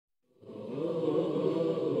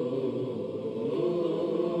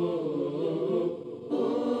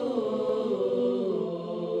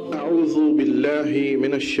أعوذ بالله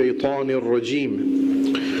من الشيطان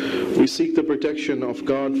الرجيم. We seek the protection of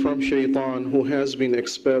God from Shaitan, who has been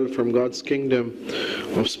expelled from God's kingdom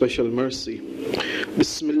of special mercy.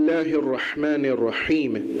 Bismillahir Rahmanir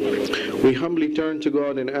Rahim. We humbly turn to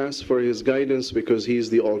God and ask for His guidance, because He is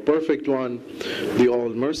the all-perfect one, the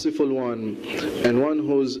all-merciful one, and one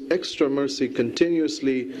whose extra mercy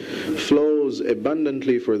continuously flows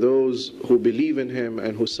abundantly for those who believe in Him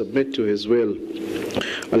and who submit to His will.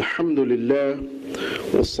 Alhamdulillah,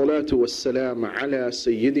 wassalatu wassalam ala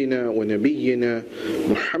sayyidina wa nabiyyina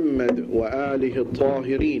Muhammad wa alihi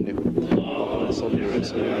al-tahirin.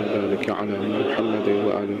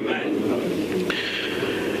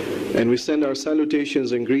 And we send our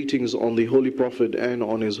salutations and greetings on the Holy Prophet and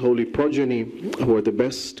on his holy progeny, who are the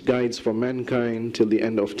best guides for mankind till the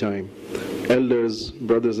end of time. Elders,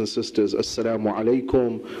 brothers and sisters, Assalamu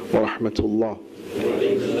alaikum wa rahmatullah.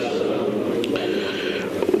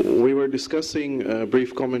 We were discussing a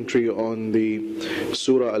brief commentary on the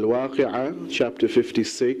Surah Waqiah, chapter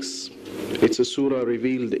 56. It's a surah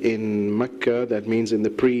revealed in Mecca, that means in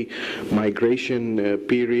the pre-migration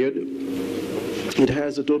period. It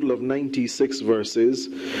has a total of 96 verses.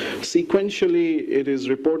 Sequentially, it is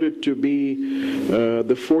reported to be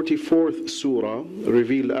the 44th surah,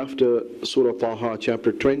 revealed after Surah Taha,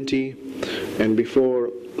 chapter 20, and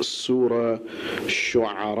before Surah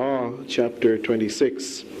Shu'ara, chapter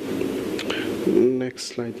 26. Next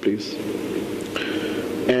slide, please.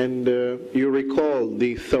 And you recall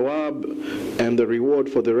the thawab and the reward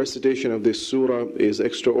for the recitation of this surah is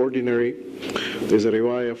extraordinary. There's a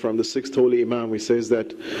riwayah from the 6th Holy Imam which says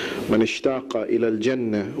that مَنِ اشْتَاقَ إِلَى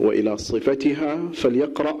الْجَنَّةِ وَإِلَى صِفَتِهَا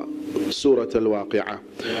فَلْيَقْرَأْ سُورَةَ الْوَاقِعَةِ.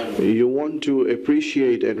 You want to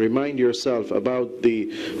appreciate and remind yourself about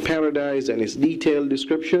the paradise and its detailed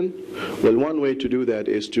description? Well, one way to do that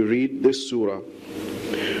is to read this surah.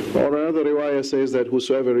 Or another riwayah says that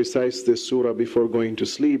whosoever recites this surah before going to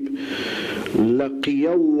sleep, لَقِيَ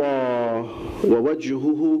اللَّهُ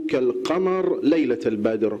وَوَجْهُهُ كَالْقَمَرِ لَيْلَةَ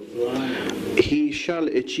الْبَدْرِ. He shall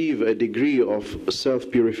achieve a degree of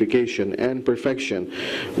self-purification and perfection,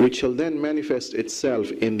 which shall then manifest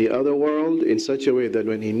itself in the other world in such a way that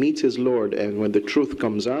when he meets his Lord and when the truth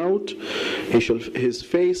comes out, his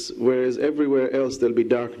face, whereas everywhere else there'll be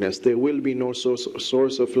darkness, there will be no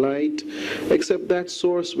source of light except that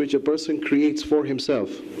source which a person creates for himself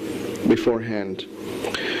beforehand.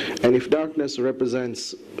 And if darkness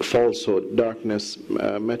represents falsehood, darkness,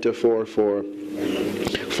 metaphor for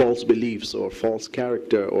false beliefs or false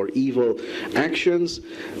character or evil actions,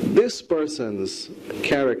 this person's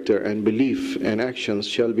character and belief and actions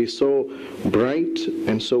shall be so bright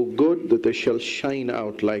and so good that they shall shine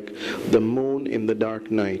out like the moon in the dark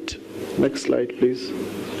night. Next slide, please.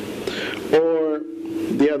 Or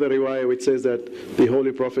the other riwayah which says that the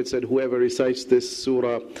Holy Prophet said, whoever recites this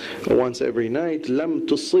surah once every night, لَمْ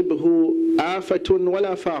تُصِبْهُ آفَةٌ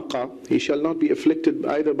وَلَا فَاقَةٌ. He shall not be afflicted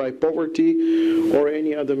either by poverty or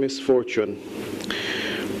any other misfortune.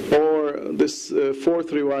 Or this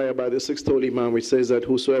fourth riwayah by the 6th Holy Imam which says that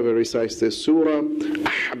whosoever recites this surah,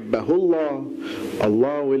 أَحَبَّهُ اللَّهُ,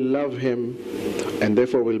 Allah will love him and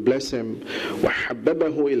therefore will bless him.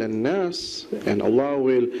 وَحَبَّبَهُ إِلَى النَّاسِ, and Allah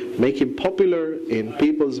will make him popular in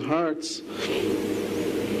people's hearts,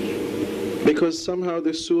 because somehow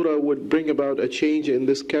this surah would bring about a change in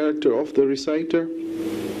this character of the reciter,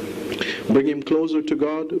 bring him closer to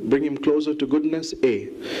God, bring him closer to goodness.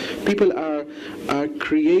 People are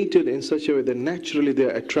created in such a way that naturally they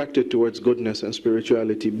are attracted towards goodness and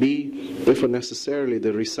spirituality. Therefore necessarily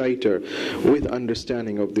the reciter with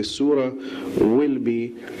understanding of this surah will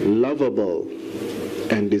be lovable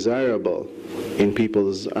and desirable in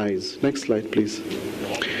people's eyes. Next slide, please.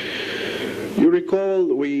 You recall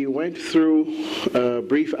we went through a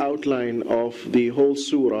brief outline of the whole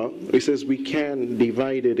surah. It says we can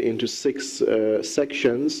divide it into 6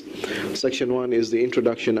 sections. Section 1 is the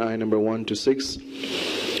introduction, ayah number 1 to 6.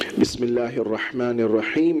 Bismillahir Rahmanir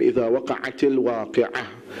Rahim. إِذَا وَقَعَتِ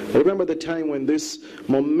الْوَاقِعَةِ. Remember the time when this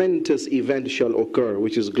momentous event shall occur,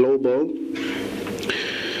 which is global.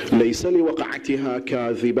 لَيْسَ لِوَقَعَتِهَا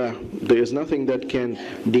كَاذِبَةٌ. There is nothing that can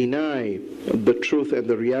deny the truth and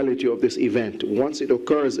the reality of this event. Once it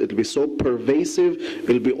occurs, it will be so pervasive, it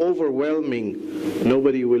will be overwhelming.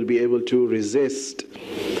 Nobody will be able to resist.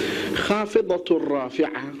 خَافِضَةٌ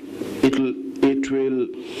رَافِعَةٌ. It will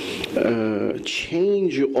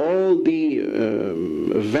change all the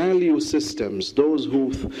value systems. Those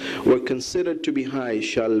who were considered to be high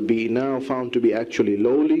shall be now found to be actually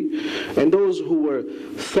lowly, and those who were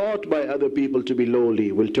thought by other people to be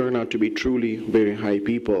lowly will turn out to be truly very high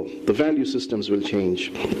people. The value systems will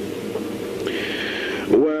change.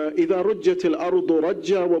 إذا رجت الأرض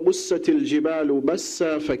رجا وبست الجبال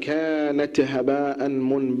بسا فكانت هباء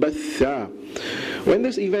منبثا. When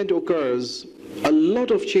this event occurs, a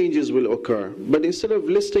lot of changes will occur. But instead of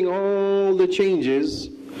listing all the changes,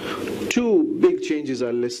 two big changes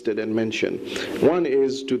are listed and mentioned. One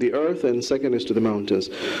is to the earth and second is to the mountains.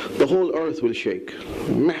 The whole earth will shake,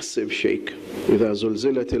 massive shake. إذا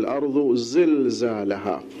زلزلت الأرض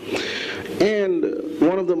زلزالها. And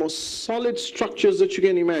one of the most solid structures that you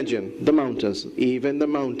can imagine, the mountains. Even the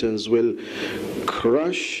mountains will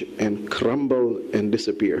crush and crumble and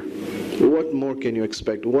disappear. What more can you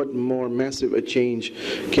expect? What more massive a change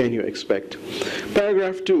can you expect?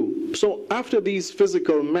 Paragraph 2. So after these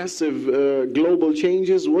physical massive global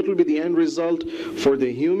changes, what will be the end result for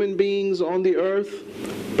the human beings on the earth?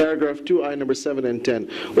 Paragraph 2, ayah number 7 and 10.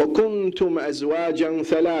 وَكُنْتُمْ أَزْوَاجًا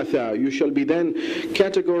ثَلَاثًا. You shall be then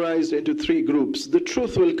categorized into three groups. The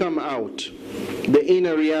truth will come out. The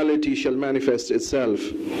inner reality shall manifest itself.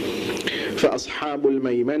 فأصحاب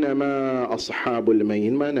الميمنة ما أصحاب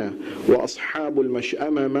الميمنة وأصحاب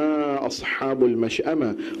المشأمة ما أصحاب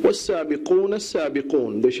المشأمة والسابقون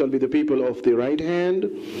السابقون. They shall be the people of the right hand,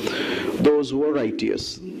 those who are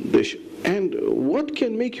righteous. And what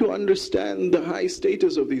can make you understand the high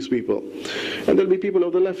status of these people? And there'll be people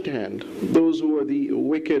of the left hand, those who are the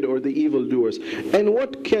wicked or the evildoers. And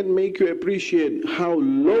what can make you appreciate how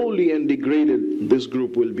lowly and degraded this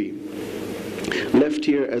group will be? Left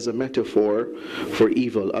here as a metaphor for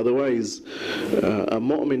evil. Otherwise, a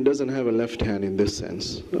mu'min doesn't have a left hand in this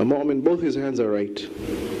sense. A mu'min, both his hands are right.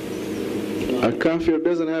 A kafir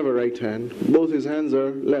doesn't have a right hand. Both his hands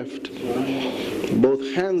are left.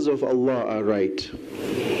 Both hands of Allah are right.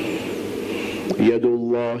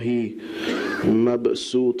 Yadullahi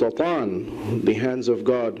mabsutatan. The hands of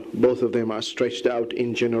God, both of them are stretched out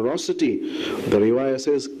in generosity. The riwayah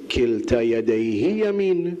says, Kilta yadayhi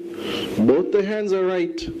yamin. Both the hands are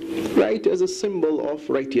right. Right as a symbol of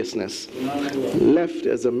righteousness. Left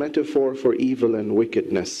as a metaphor for evil and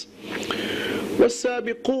wickedness.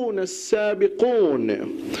 وَالسَّابِقُونَ السَّابِقُونَ.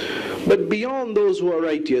 But beyond those who are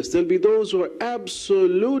righteous, there'll be those who are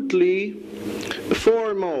absolutely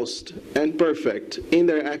foremost and perfect in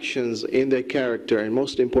their actions, in their character, and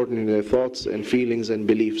most importantly in their thoughts and feelings and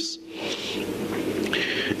beliefs.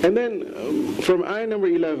 And then from ayah number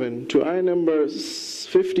 11 to ayah number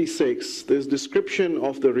 56, there's description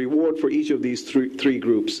of the reward for each of these three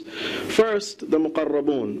groups. First, the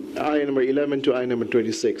muqarrabun, ayah number 11 to ayah number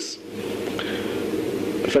 26.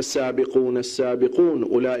 فَالسَّابِقُونَ السَّابِقُونَ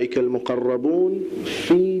أُولَٰئِكَ الْمُقَرَّبُونَ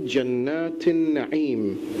فِي جَنَّاتِ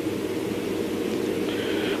النَّعِيمِ.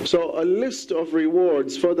 So a list of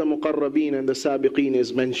rewards for the muqarrabin and the sabiqeen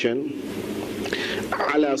is mentioned.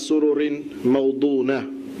 عَلَى سُرُرٍ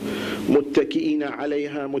مَوْضُونَةٍ متكئين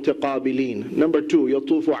عليها متقابلين. Number 2,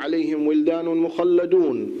 يطوف عليهم ولدان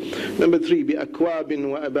مخلدون. Number 3, بأكواب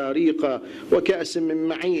وأباريق وكأس من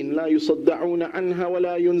معين لا يصدعون عنها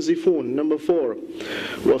ولا ينزفون. Number 4,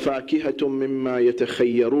 وفاكهة مما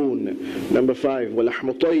يتخيرون. Number 5,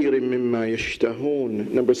 ولحم طير مما يشتهون.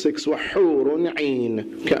 Number 6, وحور عين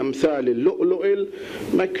كأمثال اللؤلؤ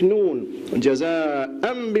المكنون جزاء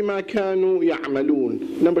بما كانوا يعملون.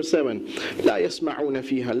 Number 7, لا يسمعون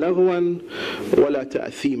فيها لغوا ولا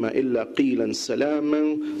تأثيم إلا قيلا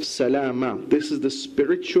سلاما سلاما. This is the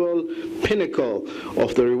spiritual pinnacle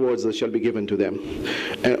of the rewards that shall be given to them.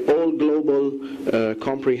 And all global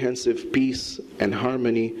comprehensive peace and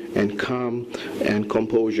harmony and calm and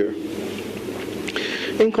composure.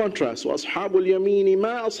 In contrast, وأصحاب اليمين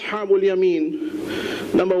ما أصحاب اليمين.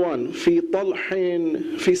 Number 1, في طلح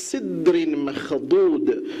في سدر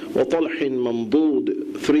مخضود وطلح منضود.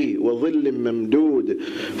 3, وظل ممدود.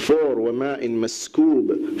 4, وماء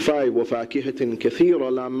مسكوب. 5, وفاكهة كثيرة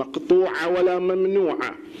لا مقطوعة ولا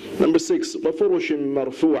ممنوعة. Number 6, وفرش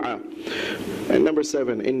مرفوعة. And number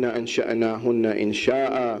 7, إنا أنشأناهن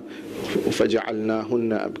إنشاء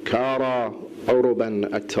فجعلناهن أبكارا عربا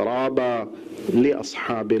أترابا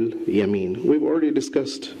لأصحاب اليمين. We've already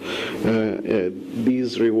discussed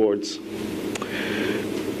these rewards.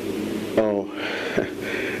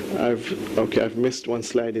 I've missed one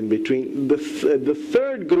slide in between. The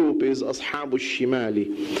third group is أصحاب الشمال.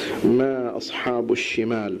 ما أصحاب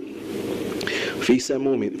الشمال. في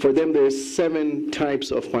سموم. For them there is 7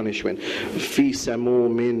 types of punishment. في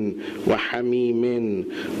سموم وحميم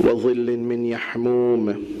وظل من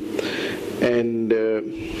يحموم. And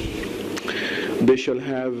they shall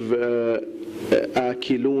have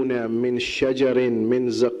آكلون من شجر من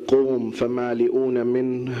زقوم فمالئون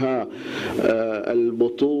منها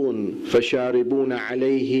البطون فشاربون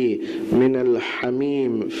عليه من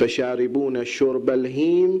الحميم فشاربون شرب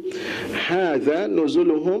الهيم هذا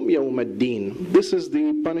نزلهم يوم الدين. This is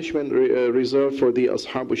the punishment reserved for the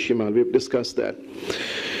Ashab al-Shimal. We've discussed that.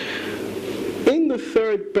 In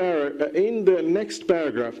the in the next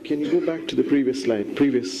paragraph, can you go back to the previous slide?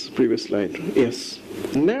 Previous slide. Yes.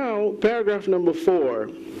 Now, paragraph number 4,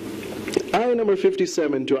 ayah number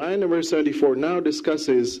 57 to ayah number 34 now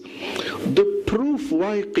discusses the proof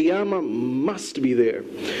why Qiyamah must be there.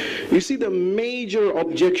 You see, the major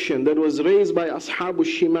objection that was raised by Ashab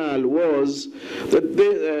al-Shimal was that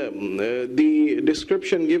the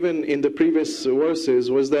description given in the previous verses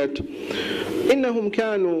was that إنهم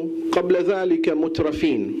كانوا قبل ذلك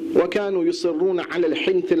مترفين وكانوا يصرون على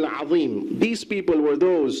الحنث العظيم. These people were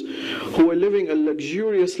those who were living a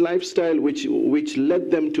luxurious lifestyle which led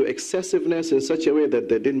them to excessiveness in such a way that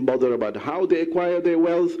they didn't bother about how they acquire their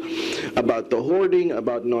wealth, about the hoarding,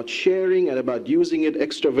 about not sharing, and about using it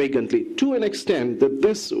extravagantly, to an extent that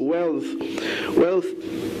this wealth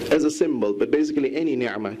as a symbol, but basically any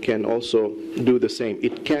ni'mah can also do the same.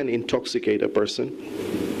 It can intoxicate a person.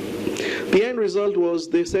 The end result was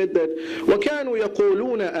they said that وَكَانُوا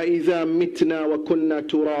يَقُولُونَ أَإِذَا مِتْنَا وَكُنَّا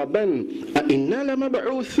تُرَابًا أَإِنَّا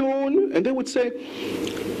لَمَبْعُوثُونَ. And they would say,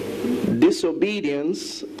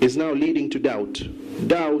 disobedience is now leading to doubt.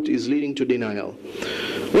 Doubt is leading to denial.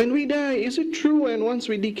 When we die, is it true? And once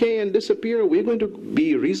we decay and disappear, we're going to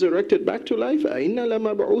be resurrected back to life? أَإِنَّا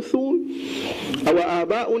لَمَبْعُوثُونَ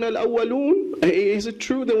أَوَآبَاؤُنَا الْأَوَّلُونَ. Is it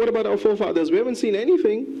true? Then what about our forefathers? We haven't seen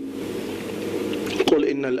anything. قل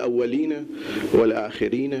إن الأولين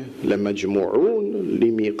والآخرين لمجموعون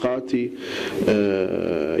لميقات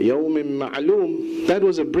يوم معلوم. That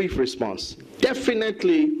was a brief response.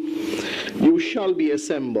 Definitely you shall be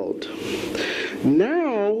assembled.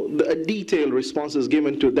 Now a detailed response is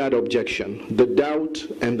given to that objection, the doubt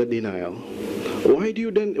and the denial. Why do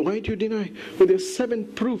you deny? Well, there's 7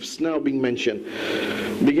 proofs now being mentioned,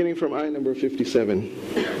 beginning from ayah number 57.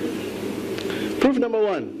 Proof number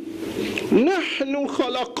 1. نَحْنُ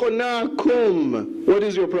خَلَقْنَاكُمْ. What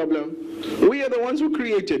is your problem? We are the ones who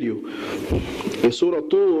created you. In Surah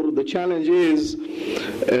Tur, the challenge is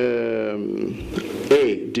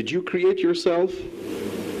A. Did you create yourself?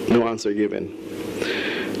 No answer given.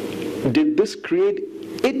 Did this create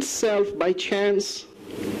itself by chance?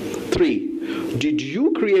 3. Did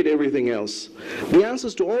you create everything else? The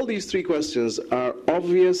answers to all these 3 questions are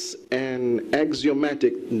obvious and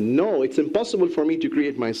axiomatic. No, it's impossible for me to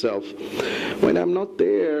create myself. When I'm not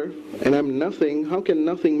there and I'm nothing, how can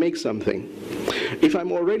nothing make something? If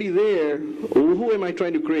I'm already there, who am I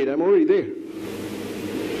trying to create? I'm already there.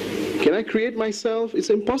 Can I create myself? It's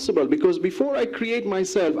impossible, because before I create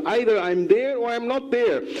myself, either I'm there or I'm not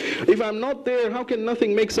there. If I'm not there, how can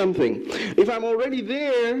nothing make something? If I'm already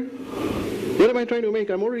there, what am I trying to make?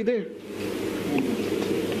 I'm already there.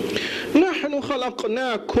 نَحْنُ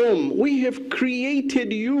خَلَقْنَاكُمْ. We have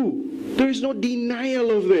created you. There is no denial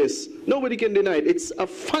of this. Nobody can deny it. It's a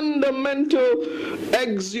fundamental,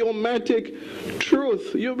 axiomatic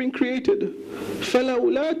truth. You've been created.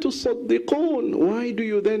 فَلَوْلَا تُصَدِّقُونَ. Why do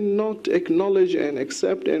you then not acknowledge and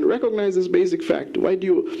accept and recognize this basic fact? Why do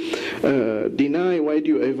you deny? Why do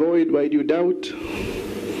you avoid? Why do you doubt?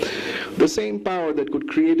 The same power that could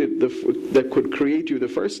create you the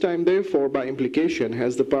first time, therefore, by implication,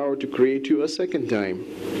 has the power to create you a second time.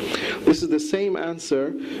 This is the same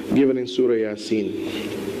answer given in Surah Yasin,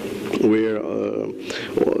 where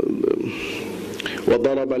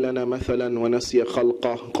وَضَرَبَ لَنَا مَثَلًا وَنَسِيَ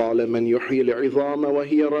خَلْقَهُ قَالَ مَنْ يُحْيِي الْعِظَامَ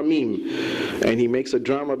وَهِيَ رَمِيمٌ. And he makes a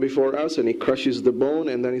drama before us, and he crushes the bone,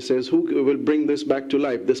 and then he says, who will bring this back to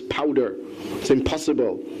life, this powder? It's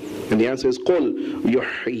impossible. And the answer is قُلْ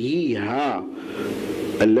يُحْيِيهَا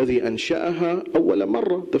الَّذِي أَنْشَأَهَا أَوَّلَ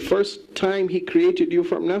مَرَّةٍ. The first time he created you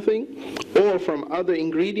from nothing or from other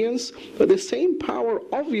ingredients, but the same power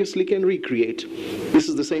obviously can recreate. This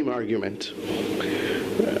is the same argument.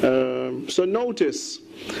 So notice,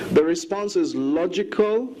 the response is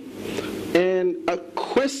logical, and a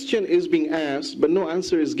question is being asked, but no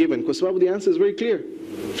answer is given, because the answer is very clear.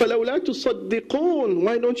 فَلَوْلَا تُصَدِّقُونَ.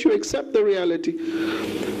 Why don't you accept the reality?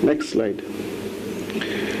 Next slide.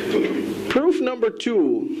 Proof number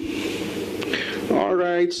 2.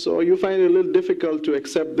 Alright, so you find it a little difficult to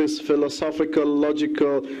accept this philosophical,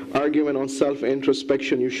 logical argument on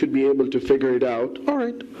self-introspection. You should be able to figure it out.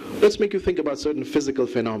 Alright, let's make you think about certain physical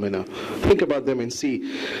phenomena. Think about them and see,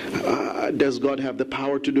 does God have the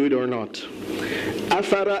power to do it or not?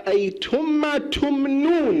 أَفَرَأَيْتُمْ مَا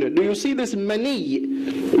تُمْنُونَ. Do you see this mani?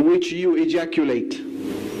 which you ejaculate.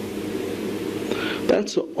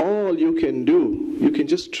 That's all you can do. You can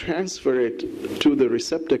just transfer it to the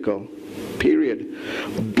receptacle. Period.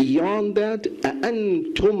 Beyond that,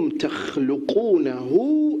 أَأَنْتُمْ تَخْلُقُونَهُ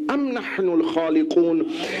أَمْ نَحْنُ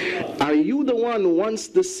الْخَالِقُونَ. Are you the one, once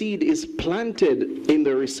the seed is planted in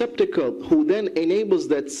the receptacle, who then enables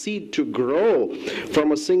that seed to grow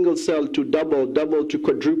from a single cell to double, double to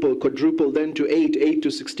quadruple, quadruple then to 8, 8 to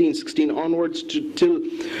 16, 16 onwards till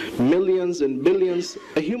millions and billions?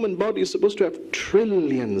 A human body is supposed to have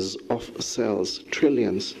trillions of cells.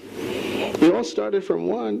 Trillions. We all started from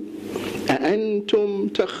one.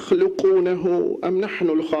 أَأَنْتُمْ تَخْلُقُونَهُ أَمْ نَحْنُ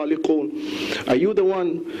الْخَالِقُونَ. Are you the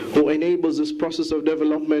one who enables this process of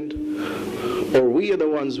development, or we are the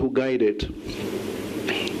ones who guide it?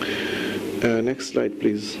 Next slide,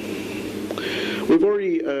 please. We've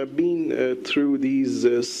already been through these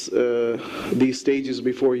stages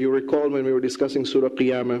before. You recall when we were discussing Surah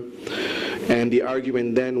Qiyamah, and the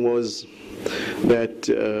argument then was that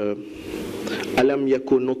أَلَمْ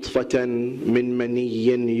يَكُنْ نُطْفَةً مِّن مَنِيٍّ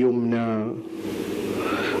يُمْنَى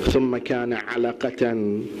ثُمَّ كَانَ عَلَقَةً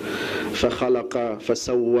فَخَلَقَ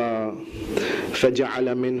فَسَوَّى فَجَعَلَ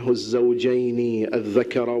مِنْهُ الزَّوْجَيْنِ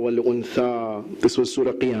الذَّكَرَ وَالْأُنْثَى. This was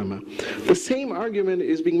Surah Qiyamah. The same argument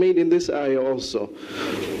is being made in this ayah also.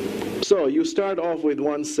 So you start off with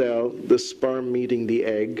one cell, the sperm meeting the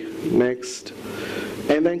egg, next,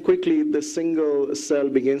 and then quickly the single cell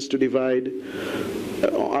begins to divide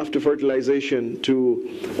after fertilization to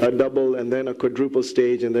a double and then a quadruple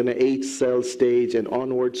stage and then an 8-cell stage and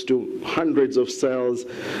onwards to hundreds of cells,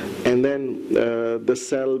 and then the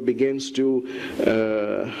cell begins to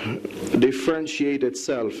differentiate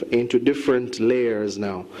itself into different layers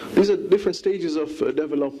now. These are different stages of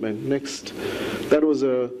development. Next. That was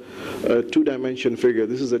a 2-dimension figure.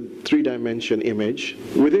 This is a 3-dimension image.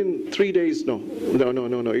 Within 3 days,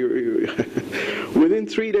 within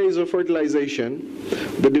 3 days of fertilization,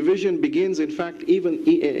 the division begins, in fact, even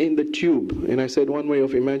in the tube. And I said one way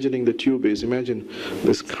of imagining the tube is, imagine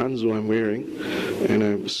this kanzu I'm wearing, and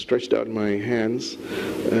I've stretched out my hands.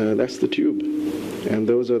 That's the tube. And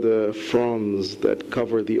those are the fronds that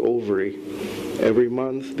cover the ovary. Every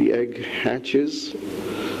month the egg hatches,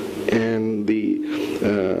 and the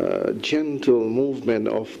gentle movement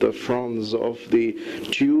of the fronds of the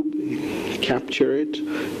tube capture it,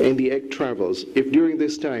 and the egg travels. If during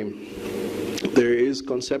this time there is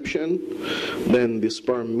conception, then the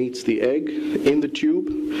sperm meets the egg in the tube,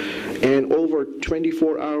 and over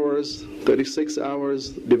 24 hours, 36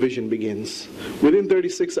 hours, division begins. Within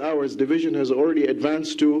 36 hours, division has already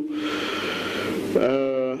advanced to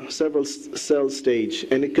several cell stage,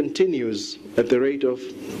 and it continues at the rate of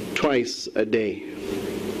twice a day.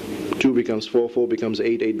 2 becomes 4, 4 becomes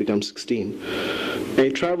 8, 8 becomes 16. And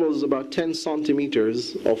it travels about 10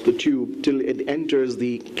 centimeters of the tube till it enters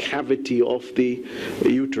the cavity of the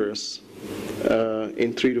uterus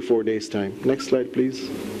in 3 to 4 days' time. Next slide, please.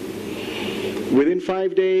 Within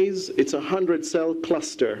 5 days, it's a 100-cell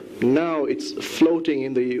cluster. Now it's floating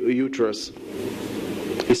in the uterus.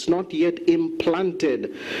 It's not yet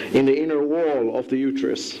implanted in the inner wall of the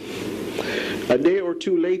uterus. A day or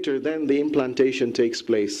two later, then the implantation takes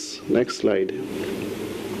place. Next slide.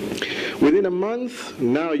 Within a month,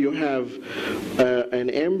 now you have an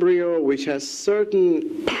embryo which has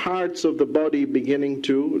certain parts of the body beginning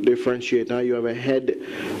to differentiate. Now you have a head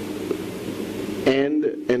end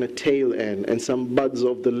and a tail end, and some buds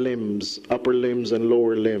of the limbs, upper limbs and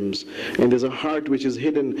lower limbs. And there's a heart which is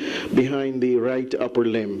hidden behind the right upper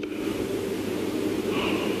limb.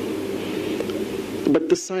 But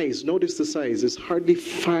the size, notice the size, is hardly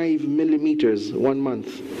 5 millimeters 1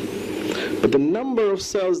 month. But the number of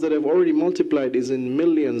cells that have already multiplied is in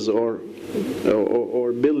millions or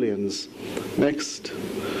billions. Next.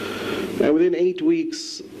 Now within 8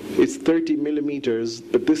 weeks, it's 30 millimeters,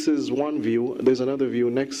 but this is one view. There's another view.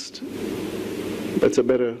 Next. That's a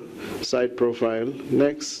better side profile.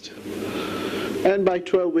 Next. And by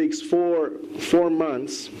 12 weeks, 4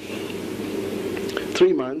 months,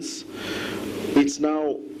 3 months, it's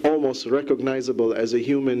now almost recognizable as a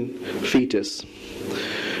human fetus.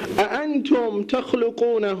 أَأَنْتُمْ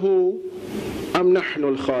تَخْلُقُونَهُ أَمْ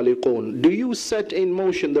نَحْنُ الْخَالِقُونَ. Do you set in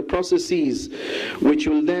motion the processes which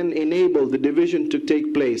will then enable the division to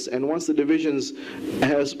take place? And once the divisions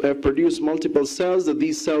have produced multiple cells, that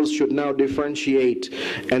these cells should now differentiate,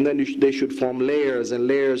 and then they should form layers, and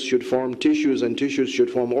layers should form tissues, and tissues should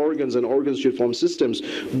form organs, and organs should form systems.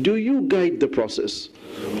 Do you guide the process?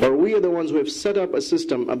 Or we are the ones who have set up a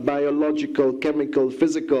system, a biological, chemical,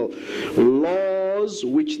 physical laws laws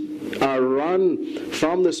which are run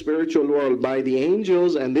from the spiritual world by the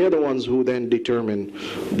angels, and they're the ones who then determine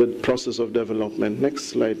the process of development. Next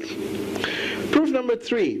slide. Proof number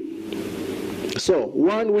 3. So,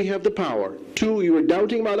 1, we have the power. 2, you were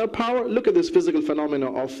doubting about our power. Look at this physical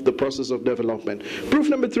phenomena of the process of development. Proof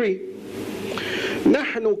number 3.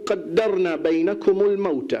 نحن قدرنا بينكم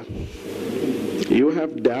الموت. You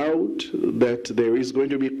have doubt that there is going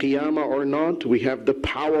to be qiyamah or not, we have the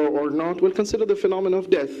power or not. Well, consider the phenomenon of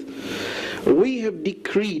death. We have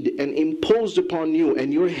decreed and imposed upon you,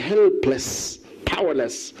 and you're helpless,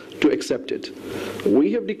 powerless to accept it.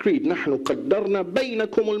 We have decreed, نحن قدرنا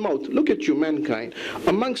بينكم الموت. Look at you, mankind.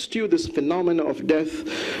 Amongst you, this phenomenon of death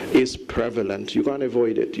is prevalent. You can't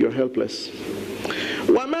avoid it. You're helpless.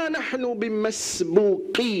 وَمَا نَحْنُ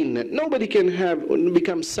بِمَسْبُوقِينَ. Nobody can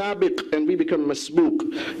become sabiq and we become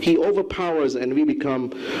masbuq. He overpowers and we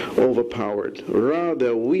become overpowered.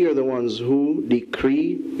 Rather, we are the ones who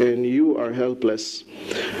decree and you are helpless.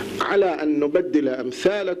 عَلَىٰ أَن نُبَدِّلَ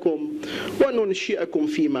أَمْثَالَكُمْ وَنُنْشِئَكُمْ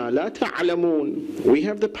فِي مَا لَا تَعْلَمُونَ. We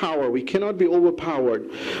have the power. We cannot be overpowered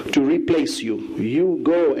to replace you. You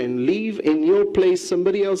go and leave in your place.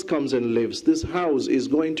 Somebody else comes and lives. This house is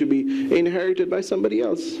going to be inherited by somebody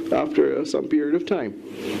else after some period of time.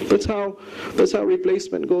 That's how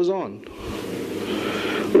replacement goes on.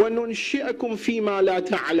 وَنُنْشِئَكُمْ فِي مَا لَا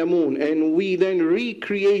تَعْلَمُونَ. And we then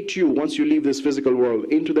recreate you once you leave this physical world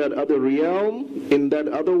into that other realm, in that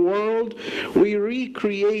other world. We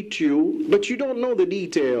recreate you, but you don't know the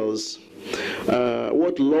details.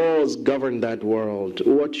 What laws govern that world,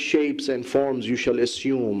 what shapes and forms you shall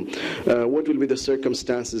assume, what will be the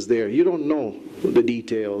circumstances there. You don't know the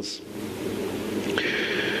details.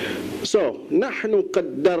 So, نَحْنُ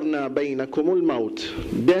قَدَّرْنَا بَيْنَكُمُ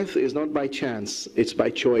الْمَوْتِ. Death is not by chance, it's by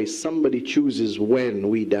choice. Somebody chooses when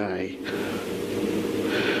we die.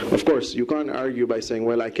 Of course, you can't argue by saying,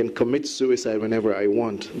 well, I can commit suicide whenever I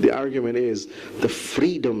want. The argument is the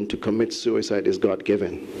freedom to commit suicide is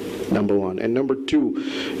God-given, number 1. And number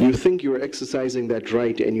 2, you think you're exercising that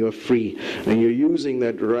right and you're free, and you're using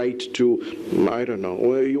that right to, I don't know,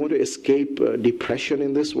 well, you want to escape depression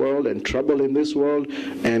in this world and trouble in this world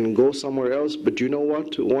and go somewhere else. But you know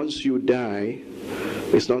what? Once you die,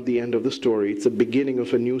 it's not the end of the story. It's the beginning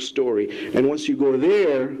of a new story. And once you go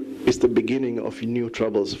there, it's the beginning of new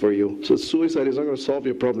troubles for you. So suicide is not going to solve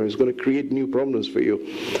your problem. It's going to create new problems for you.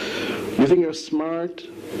 You think you're smart?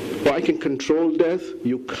 Well, I can control death?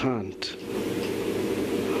 You can't.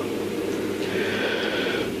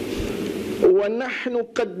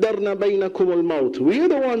 وَنَحْنُ قَدَّرْنَا بَيْنَكُمُ الْمَوْتِ. We are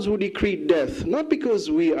the ones who decreed death, not because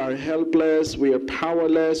we are helpless, we are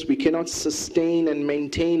powerless, we cannot sustain and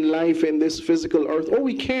maintain life in this physical earth. Oh,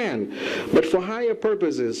 we can, but for higher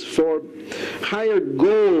purposes, for higher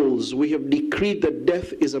goals, we have decreed that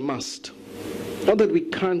death is a must. Not that we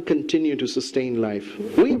can't continue to sustain life.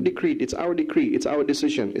 We have decreed, it's our decree, it's our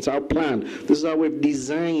decision, it's our plan. This is how we've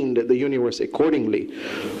designed the universe accordingly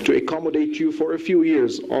to accommodate you for a few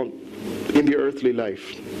years in the earthly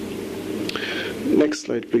life. Next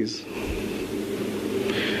slide, please.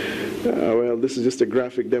 Well, this is just a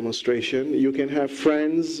graphic demonstration. You can have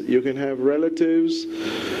friends, you can have relatives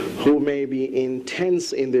who may be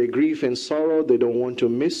intense in their grief and sorrow. They don't want to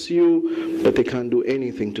miss you, but they can't do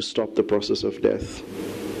anything to stop the process of death,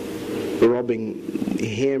 robbing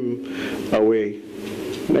him away.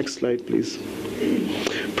 Next slide, please.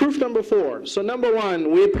 Proof number 4. So number 1,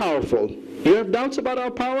 we're powerful. You have doubts about our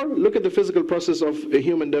power? Look at the physical process of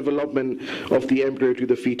human development, of the embryo to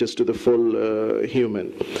the fetus to the full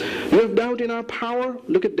human. You have doubt in our power?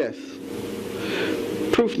 Look at death.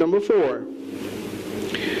 Proof number 4.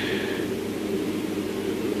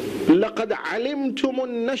 لَقَدْ عَلِمْتُمُ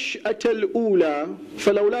النَّشْأَةَ الْأُولَى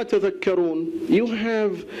فَلَوْلَا تَذَكَّرُونَ. You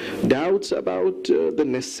have doubts about the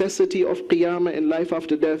necessity of qiyamah and life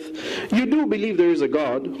after death. You do believe there is a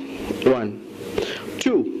God. 1.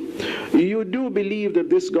 2. You do believe that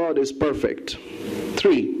this God is perfect.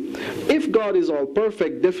 3. If God is all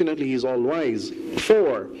perfect, definitely He is all wise.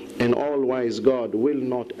 4. An all-wise God will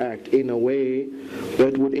not act in a way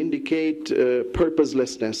that would indicate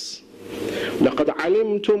purposelessness. لَقَدْ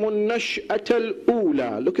عَلِمْتُمُ النَّشْأَةَ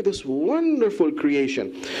الْأُولَى. Look at this wonderful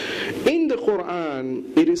creation. In the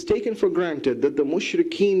Quran, it is taken for granted that the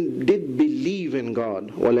mushrikeen did believe in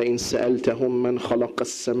God. وَلَئِنْ سَأَلْتَهُمْ مَنْ خَلَقَ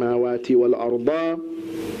السَّمَاوَاتِ وَالْأَرْضَ.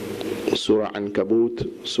 Surah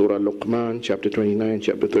Ankabut, Surah Luqman, chapter 29,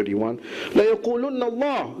 chapter 31. لَيَقُولُنَّ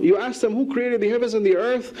اللَّهِ. You ask them who created the heavens and the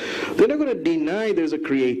earth, they're not going to deny there's a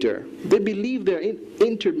creator. They believe they're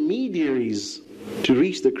intermediaries to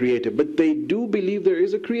reach the Creator, but they do believe there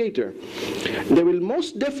is a Creator. They will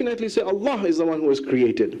most definitely say Allah is the one who has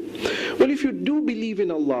created. Well, if you do believe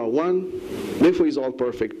in Allah, one, therefore He is all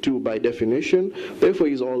perfect. Two, by definition, therefore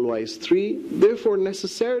He is all wise. Three, therefore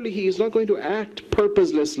necessarily He is not going to act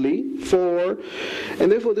purposelessly. Four,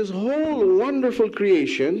 and therefore this whole wonderful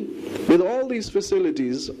creation with all these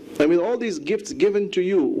facilities and with all these gifts given to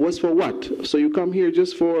you was for what? So you come here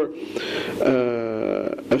just for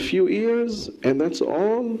a few years and that's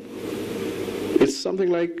all? It's something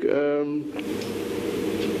like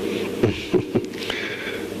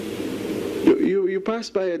you pass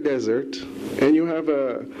by a desert and you have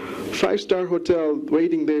a 5-star hotel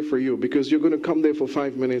waiting there for you because you're going to come there for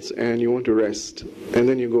 5 minutes and you want to rest, and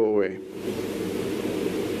then you go away.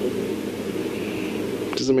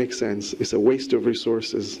 Doesn't make sense. It's a waste of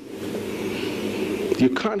resources. You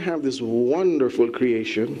can't have this wonderful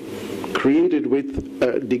creation created with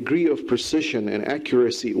a degree of precision and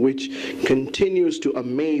accuracy which continues to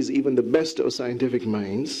amaze even the best of scientific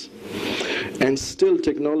minds, and still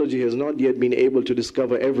technology has not yet been able to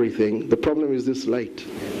discover everything. The problem is this light.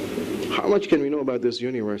 How much can we know about this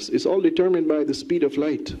universe? It's all determined by the speed of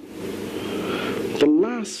light. The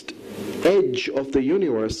last edge of the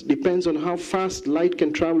universe depends on how fast light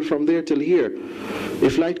can travel from there till here.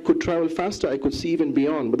 If light could travel faster, I could see even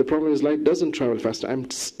beyond. But the problem is light doesn't travel faster. I'm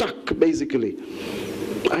stuck, basically.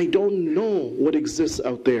 I don't know what exists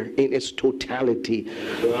out there in its totality.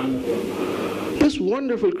 This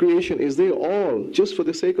wonderful creation is there all just for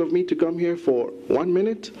the sake of me to come here for 1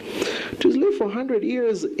 minute? To live for 100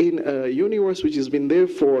 years in a universe which has been there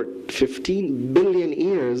for 15 billion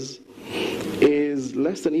years is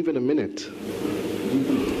less than even a minute.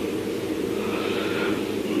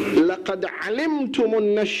 لَقَدْ عَلِمْتُمُ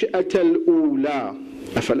النَّشْأَةَ الْأُولَى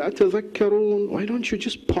أَفَلَا تَذَكَّرُونَ. Why don't you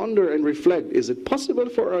just ponder and reflect? Is it possible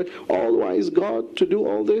for an all-wise God to do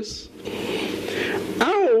all this?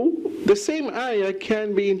 How the same ayah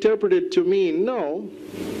can be interpreted to mean, no,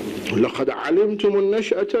 لَقَدْ عَلِمْتُمُ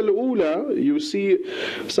النَّشْأَةَ الْأُولَى. You see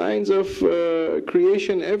signs of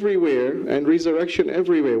creation everywhere and resurrection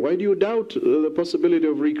everywhere. Why do you doubt the possibility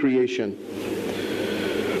of recreation?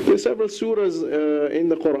 There are several surahs in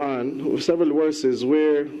the Quran, several verses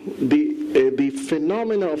where the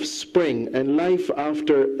phenomena of spring and life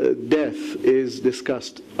after death is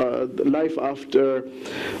discussed, life after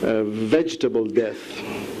vegetable death.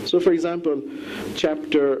 So for example,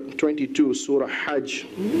 chapter 22, Surah Hajj,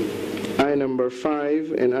 ayah number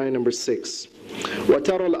 5 and ayah number 6.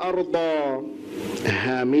 وَتَرَى الْأَرْضَ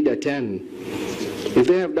هَامِدَةً. If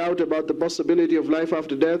they have doubt about the possibility of life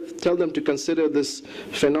after death, tell them to consider this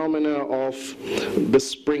phenomena of the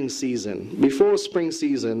spring season. Before spring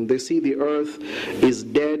season, they see the earth is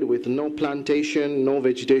dead with no plantation, no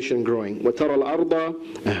vegetation growing. وَتَرَى الْأَرْضَ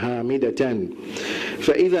هَامِدَةً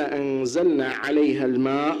فَإِذَا أَنزَلْنَا عَلَيْهَا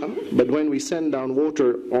الْمَاءَ. But when we send down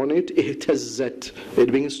water on it, اهتزت.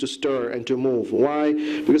 It begins to stir and to move. Why?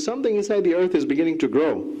 Because something inside the earth is beginning to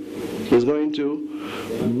grow. It's going to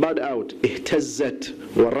bud out. اهتزت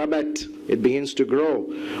وربت. It begins to grow.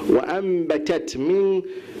 وأنبتت من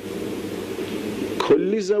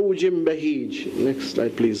كل زوج بهيج. Next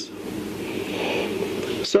slide, please.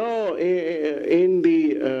 So in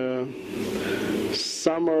the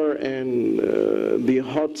summer and the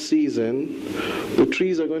hot season, the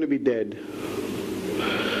trees are going to be dead.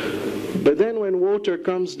 But then when water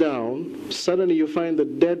comes down, suddenly you find the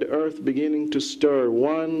dead earth beginning to stir,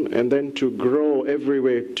 one, and then to grow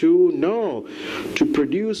everywhere, two, no, to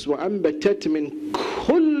produce وَأَنْبَتَتْ مِنْ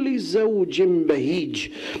كُلِّ زَوْجٍ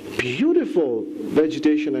بَهِيجٍ. Beautiful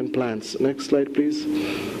vegetation and plants. Next slide, please.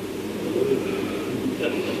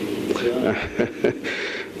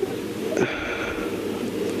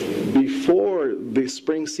 Before the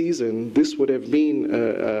spring season, this would have been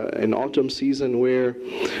an autumn season where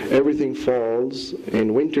everything falls.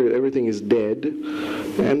 In winter, everything is dead.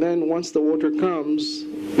 And then once the water comes,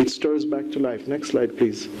 it stirs back to life. Next slide,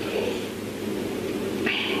 please.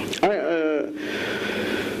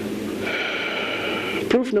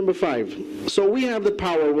 Proof number 5. So we have the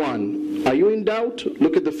power 1. Are you in doubt?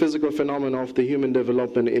 Look at the physical phenomena of the human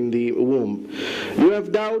development in the womb. You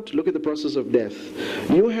have doubt? Look at the process of death.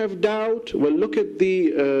 You have doubt? Well, look at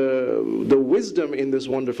the wisdom in this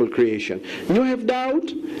wonderful creation. You have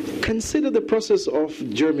doubt? Consider the process of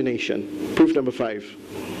germination. Proof number 5.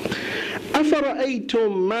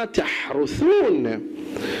 أَفَرَأَيْتُمْ مَا تَحْرُثُونَ.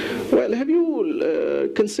 Well, have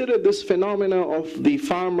you considered this phenomena of the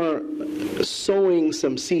farmer sowing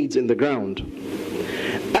some seeds in the ground?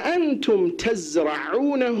 أأنتم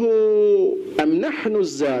تزرعونه أم نحن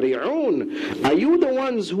الزارعون? Are you the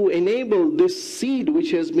ones who enable this seed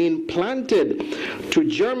which has been planted to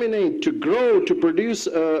germinate, to grow, to produce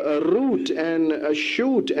a root and a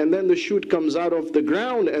shoot, and then the shoot comes out of the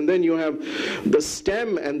ground, and then you have the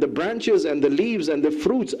stem and the branches and the leaves and the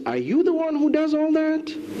fruits? Are you the one who does all that?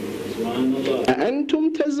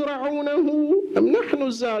 أأنتم تزرعونه أم نحن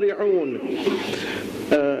الزارعون?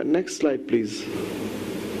 Next slide, please.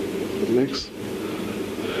 Next.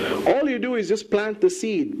 All you do is just plant the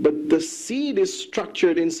seed, but the seed is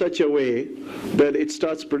structured in such a way that it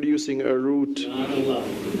starts producing a root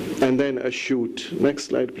and then a shoot. Next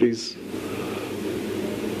slide, please.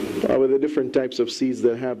 With the different types of seeds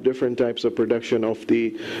that have different types of production of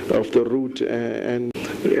the root. And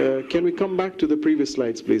can we come back to the previous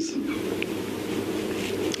slides, please?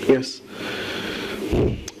 Yes.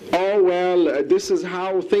 Oh, well, this is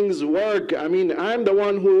how things work. I mean, I'm the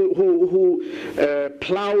one who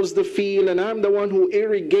plows the field, and I'm the one who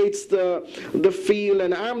irrigates the field,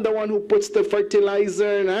 and I'm the one who puts the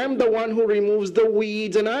fertilizer, and I'm the one who removes the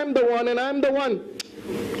weeds, and I'm the one, and I'm the one.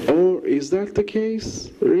 Oh, is that the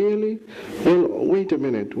case? Really? Well, wait a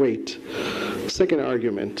minute, wait. Second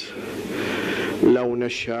argument. لو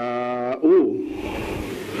نشاء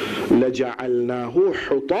لجعلناه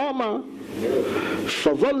حطاما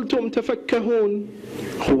فظلتم تفكهون.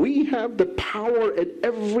 We have the power at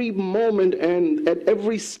every moment and at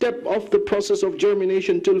every step of the process of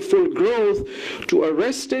germination till full growth to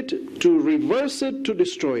arrest it, to reverse it, to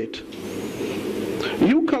destroy it.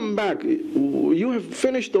 You come back, you have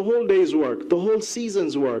finished the whole day's work, the whole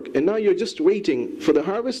season's work, and now you're just waiting for the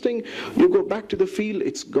harvesting. You go back to the field,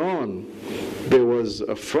 it's gone. There was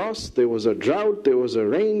a frost, there was a drought, there was a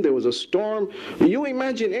rain, there was a storm. You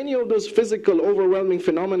imagine any of those physical overwhelming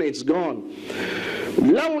phenomena, it's gone.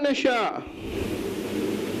 لو نشاء.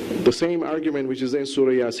 The same argument which is in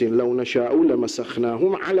Surah Yasin. لو نشاء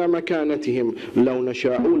لمسخناهم على مكانتهم لو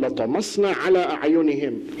نشاء لطمسنا على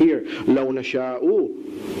أعينهم. Here, لو نشاء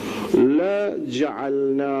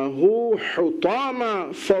لجعلناه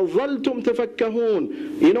حطاما فظلتم تفكهون.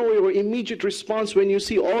 You know your immediate response when you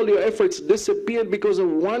see all your efforts disappeared because of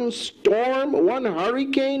one storm, one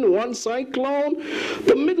hurricane, one cyclone.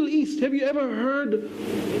 The Middle East, have you ever heard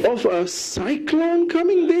of a cyclone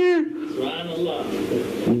coming there?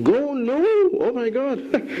 Go no, oh my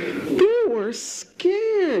God. They were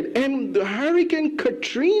scared. And the Hurricane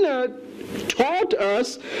Katrina taught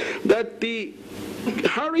us that the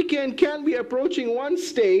hurricane can be approaching one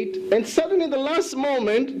state and suddenly the last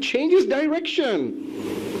moment changes direction.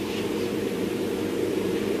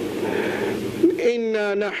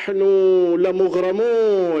 Inna nahnu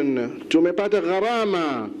lamughramun. Tumepata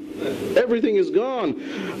gharama. Everything is gone.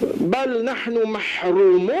 Bal nahnu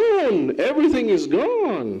mahrumun. Everything is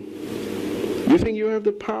gone. You think you have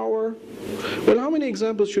the power? Well, how many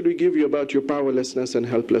examples should we give you about your powerlessness and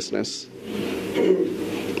helplessness?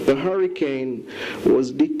 The hurricane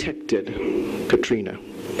was detected, Katrina.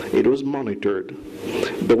 It was monitored.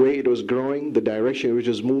 The way it was growing, the direction which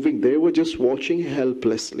was moving, they were just watching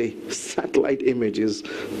helplessly. Satellite images,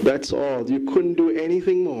 that's all. You couldn't do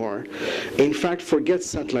anything more. In fact, forget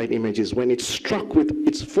satellite images. When it struck with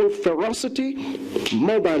its full ferocity,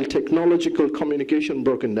 mobile technological communication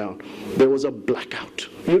broken down. There was a blackout.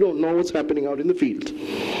 You don't know what's happening out in the field.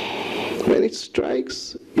 When it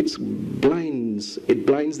strikes, it blinds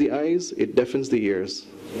the eyes, it deafens the ears.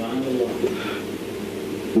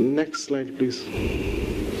 Next slide, please.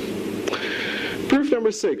 Proof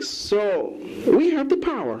number 6. So, we have the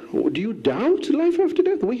power. Do you doubt life after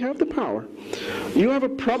death? We have the power. You have a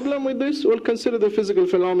problem with this? Well, consider the physical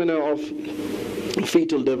phenomena of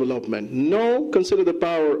fetal development. No, consider the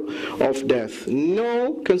power of death.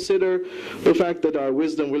 No, consider the fact that our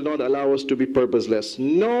wisdom will not allow us to be purposeless.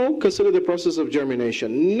 No, consider the process of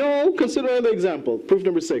germination. No, consider another example. Proof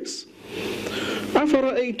number 6.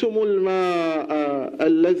 أَفَرَأَيْتُمُ الْمَاءَ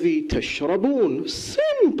الَّذِي تَشْرَبُونَ.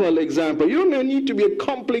 Simple example. You don't need to be a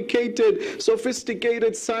complicated,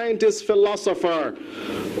 sophisticated scientist, philosopher.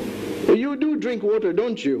 You do drink water,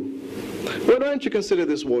 don't you? Why don't you consider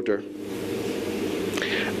this water?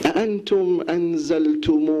 أأنتم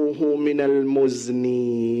أنزلتموه من المزن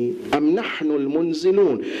أم نحن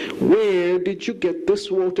المنزلون. Where did you get this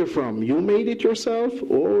water from? You made it yourself?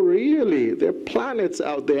 Oh really? There are planets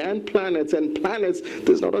out there and planets and planets.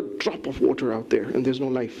 There's not a drop of water out there and there's no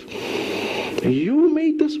life. You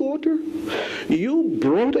made this water? You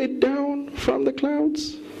brought it down from the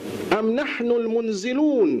clouds? أم نحن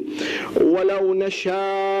المنزلون ولو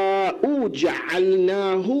نشاء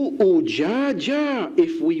جعلناه أجاجا.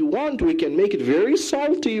 If we want, we can make it very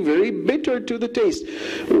salty, very bitter to the taste.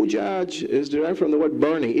 Ujaj is derived from the word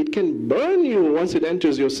burning. It can burn you once it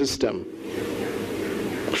enters your system.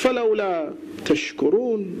 فلولا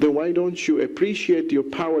تشكرون. Then why don't you appreciate your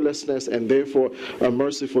powerlessness and therefore a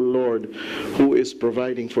merciful Lord who is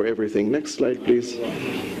providing for everything? Next slide, please.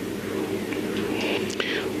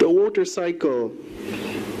 The water cycle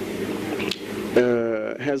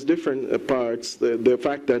has different parts. The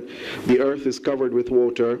fact that the earth is covered with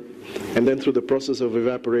water, and then through the process of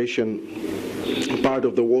evaporation, part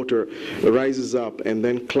of the water rises up, and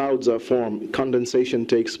then clouds are formed, condensation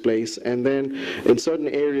takes place, and then in certain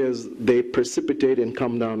areas they precipitate and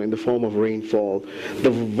come down in the form of rainfall. The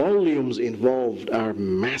volumes involved are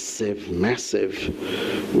massive, massive.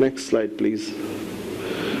 Next slide, please.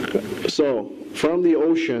 So, from the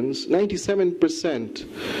oceans, 97%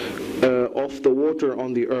 of the water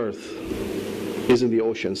on the earth is in the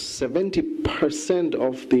oceans. 70%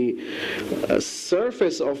 of the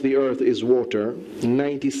surface of the earth is water.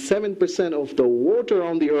 97% of the water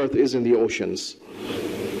on the earth is in the oceans.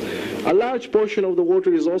 A large portion of the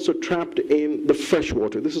water is also trapped in the fresh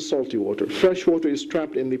water. This is salty water. Fresh water is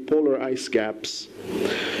trapped in the polar ice caps.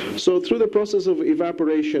 So through the process of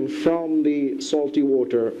evaporation from the salty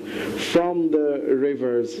water, from the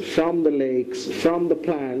rivers, from the lakes, from the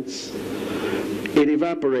plants, it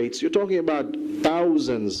evaporates. You're talking about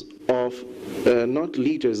thousands of, not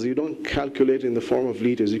liters, you don't calculate in the form of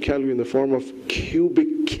liters, you calculate in the form of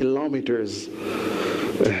cubic kilometers.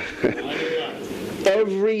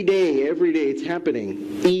 Every day it's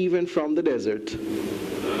happening, even from the desert.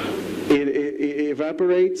 It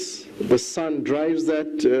evaporates, the sun drives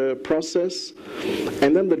that process,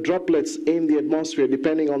 and then the droplets in the atmosphere,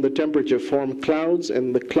 depending on the temperature, form clouds,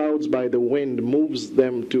 and the clouds by the wind moves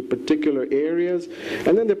them to particular areas,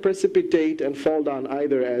 and then they precipitate and fall down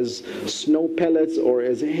either as snow pellets or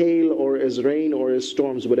as hail or as rain or as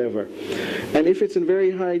storms, whatever. And if it's in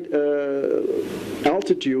very high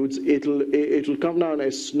altitudes, it'll come down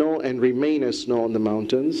as snow and remain as snow on the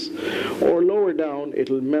mountains, or lower down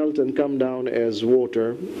it'll melt and come down as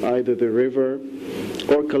water, either the river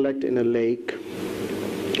or collect in a lake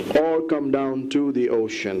or come down to the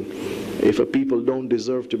ocean. If a people don't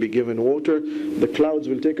deserve to be given water, the clouds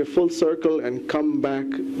will take a full circle and come back.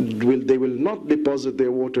 They will not deposit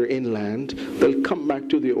their water inland. They'll come back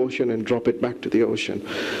to the ocean and drop it back to the ocean.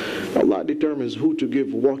 Allah determines who to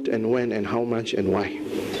give what and when and how much and why.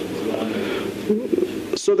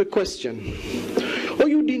 So the question,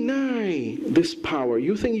 you deny this power.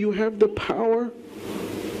 You think you have the power?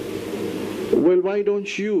 Well, why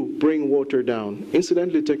don't you bring water down?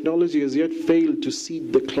 Incidentally, technology has yet failed to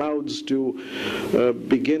seed the clouds to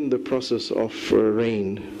begin the process of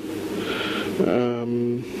rain.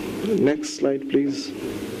 Next slide, please.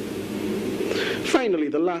 Finally,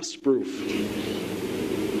 the last proof.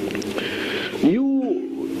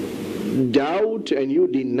 You doubt and you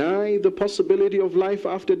deny the possibility of life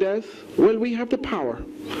after death? Well, we have the power.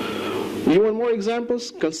 You want more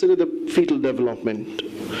examples? Consider the fetal development.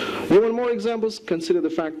 You want more examples? Consider the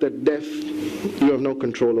fact that death, you have no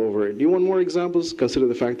control over it. You want more examples? Consider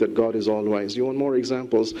the fact that God is all-wise. You want more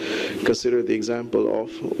examples? Consider the example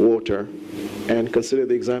of water. And consider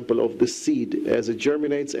the example of the seed as it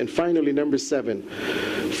germinates. And finally, number 7,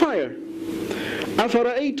 fire.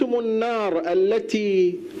 أَفَرَأَيْتُمُ النَّارَ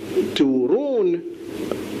الَّتِي تُورُونَ.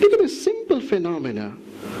 Look at the simple phenomena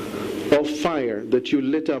of fire that you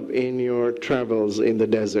lit up in your travels in the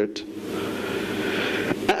desert.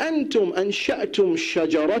 أَأَنْتُمْ أَنْشَأْتُمْ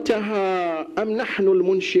شَجَرَتَهَا أَمْ نَحْنُ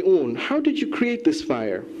الْمُنْشِئُونَ. How did you create this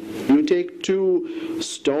fire? You take 2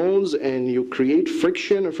 stones and you create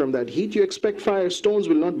friction, and from that heat you expect fire. Stones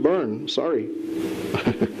will not burn. Sorry.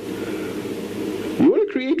 You want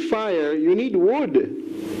to create fire, you need wood.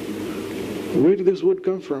 Where did this wood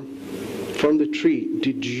come from? From the tree.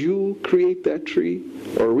 Did you create that tree?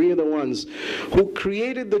 Or we are the ones who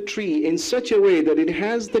created the tree in such a way that it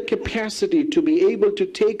has the capacity to be able to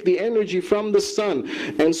take the energy from the sun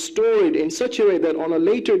and store it in such a way that on a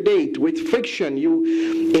later date with friction you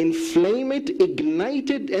inflame it,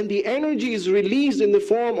 ignite it, and the energy is released in the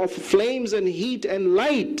form of flames and heat and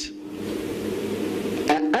light.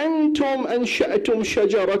 أَأَنْتُمْ أَنْشَأْتُمْ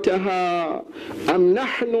شَجَرَتَهَا أَمْ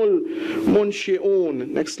نَحْنُ الْمُنْشِئُونَ.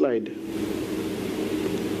 Next slide.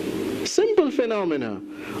 Simple phenomena.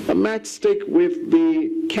 A matchstick with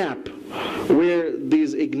the cap where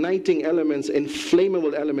these igniting elements and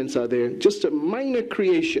flammable elements are there. Just a minor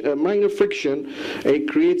creation, a minor friction,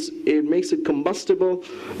 it makes it combustible,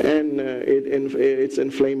 and it's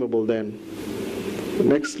inflammable then.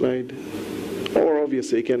 Next slide. Or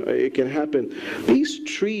obviously it can happen. These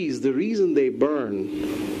trees, the reason they burn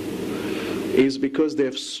is because they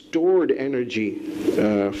have stored energy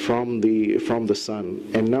from the sun,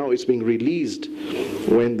 and now it's being released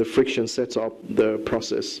when the friction sets up the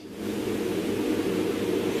process.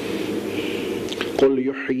 قل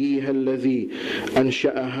يحييها الذي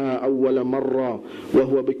أنشأها أول مرة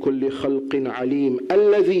وهو بكل خلق عليم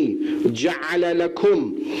الذي جعل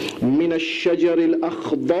لكم من الشجر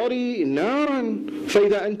الأخضر نارا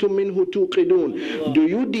فإذا أنتم منه توقدون. Do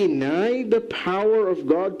you deny the power of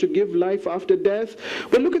God to give life after death?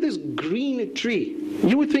 But look at this green tree.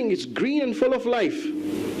 You would think it's green and full of life.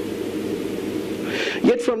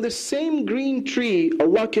 Yet from the same green tree,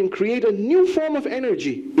 Allah can create a new form of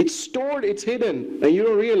energy. It's stored, it's hidden, and you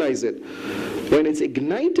don't realize it. When it's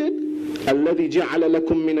ignited, الَّذِي جَعَلَ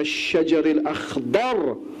لَكُم مِّنَ الشَّجَرِ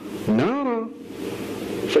الْأَخْضَرِ نَارًا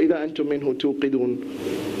فَإِذَا أَنْتُم مِّنْهُ تُوقِدُونَ.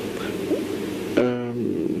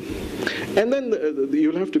 And then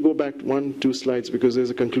you'll have to go back 1-2 slides because there's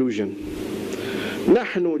a conclusion.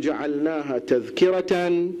 نَحْنُ جَعَلْنَاهَا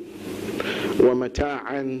تَذْكِرَةً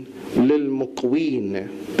وَمَتَاعًا لِلْمُقْوِينَ.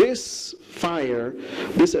 This fire,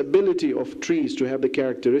 this ability of trees to have the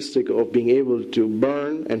characteristic of being able to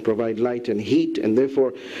burn and provide light and heat, and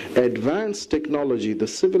therefore advanced technology, the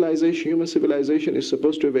civilization, human civilization is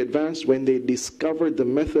supposed to have advanced when they discovered the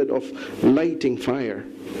method of lighting fire.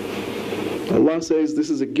 Allah says this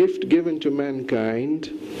is a gift given to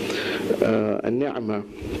mankind, a ni'mah.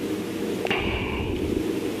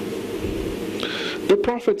 The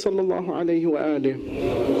Prophet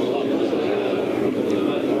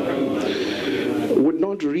ﷺ would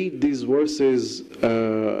not read these verses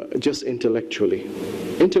just intellectually.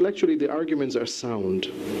 Intellectually, the arguments are sound.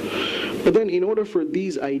 But then in order for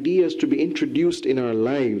these ideas to be introduced in our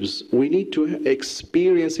lives, we need to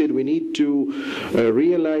experience it, we need to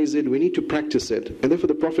realize it, we need to practice it. And therefore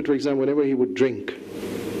the Prophet, for example, whenever he would drink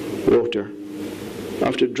water,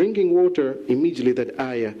 after drinking water, immediately that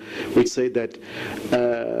ayah which said that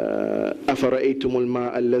أَفَرَأَيْتُمُ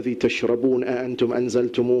الْمَاءَ الَّذِي تَشْرَبُونَ أَأَنْتُمْ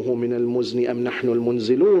أَنزَلْتُمُوهُ مِنَ الْمُزْنِ أَمْ نَحْنُ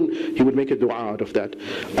الْمُنزِلُونَ. He would make a dua out of that.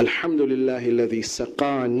 الْحَمْدُ لِلَّهِ الَّذِي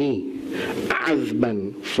سَقَانِي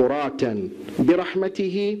عَذْبًا فُرَاتًا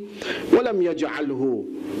بِرَحْمَتِهِ وَلَمْ يَجْعَلْهُ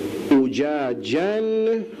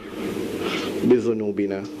أُجَاجًا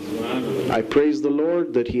بِذُنُوبِنَا. I praise the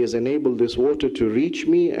Lord that He has enabled this water to reach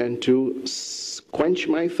me and to quench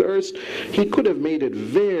my thirst. He could have made it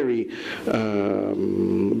very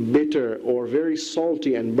bitter or very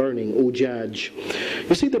salty and burning, ujaj.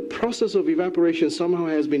 You see, the process of evaporation somehow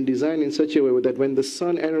has been designed in such a way that when the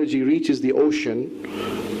sun energy reaches the ocean,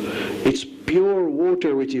 it's pure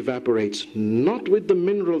water which evaporates, not with the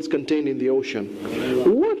minerals contained in the ocean.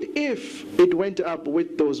 What if it went up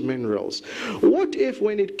with those minerals? What if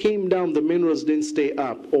when it came down the minerals didn't stay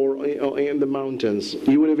up or in the mountains?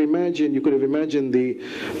 You could have imagined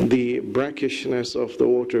the brackishness of the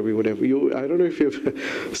water we would have. I don't know if you've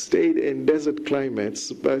stayed in desert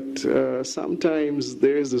climates, but sometimes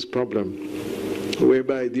there is this problem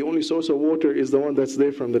whereby the only source of water is the one that's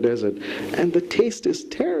there from the desert, and the taste is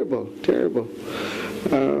terrible.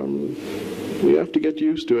 We have to get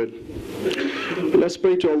used to it. Let's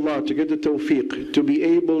pray to Allah to get the tawfiq, to be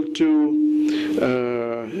able to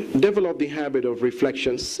develop the habit of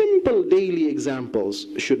reflection. Simple daily examples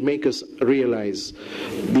should make us realize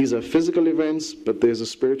these are physical events, but there's a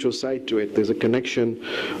spiritual side to it. There's a connection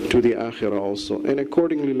to the akhirah also. And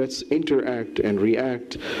accordingly, let's interact and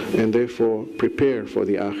react, and therefore prepare for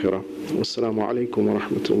the akhirah. Wassalamu alaikum wa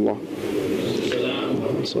rahmatullah.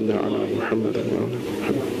 Salli ala Muhammad wa ala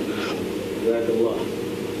Muhammad.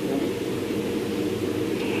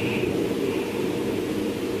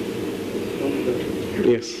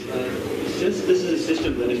 Yes. Since this is a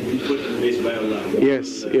system that has been put in place by Allah.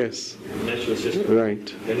 Yes. Natural system.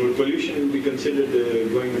 Right. Then would pollution be considered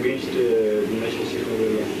going against the natural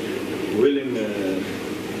system willing?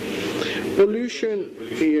 Pollution,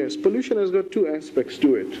 yes. Pollution has got two aspects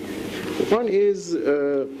to it. One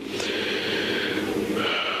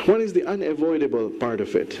is the unavoidable part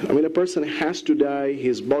of it. I mean, a person has to die,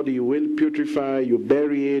 his body will putrefy, you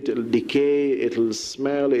bury it, it'll decay, it'll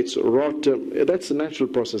smell, it's rot. That's a natural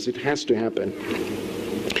process, it has to happen.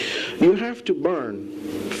 You have to burn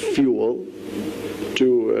fuel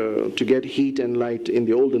to get heat and light in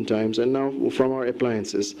the olden times, and now from our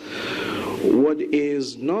appliances. What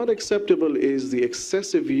is not acceptable is the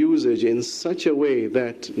excessive usage in such a way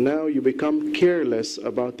that now you become careless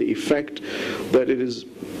about the effect that it is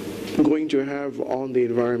going to have on the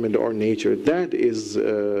environment or nature. That is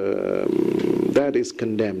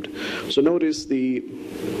condemned. So notice the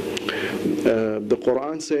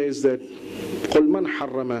Quran says that قل من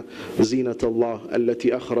حرم زينة الله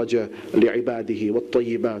التي أخرج لعباده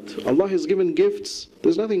والطيبات. Allah has given gifts.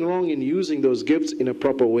 There's nothing wrong in using those gifts in a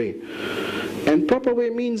proper way. And proper way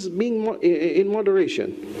means being in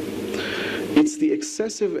moderation. It's the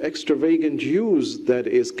excessive extravagant use that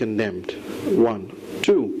is condemned. 1.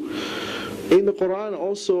 2. In the Quran,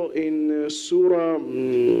 also in Surah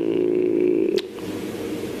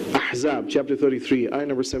Ahzab, chapter 33, ayah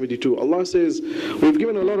number 72, Allah says, we've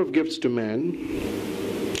given a lot of gifts to man.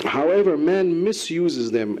 However, man misuses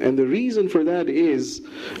them, and the reason for that is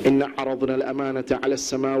إِنَّ عَرَضْنَا الْأَمَانَةَ عَلَى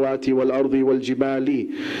السَّمَاوَاتِ وَالْأَرْضِ وَالْجِبَالِ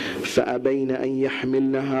فَأَبَيْنَ أَنْ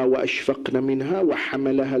يَحْمِلْنَهَا وَأَشْفَقْنَ مِنْهَا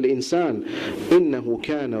وَحَمَلَهَا الْإِنسَانُ إِنَّهُ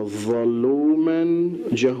كَانَ ظَلُومًا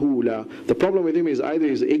جَهُولًا. The problem with him is either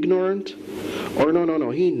he's ignorant, or no,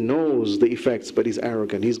 he knows the effects, but he's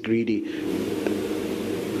arrogant, he's greedy.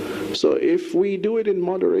 So if we do it in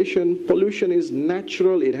moderation, pollution is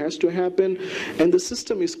natural, it has to happen, and the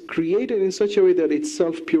system is created in such a way that it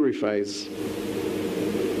self-purifies.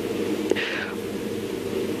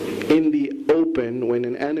 In the open, when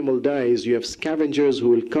an animal dies, you have scavengers who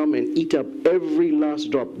will come and eat up every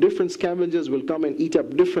last drop. Different scavengers will come and eat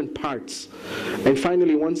up different parts. And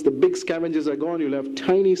finally, once the big scavengers are gone, you'll have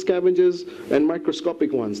tiny scavengers and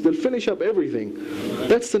microscopic ones. They'll finish up everything.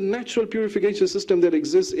 That's the natural purification system that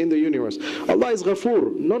exists in the universe. Allah is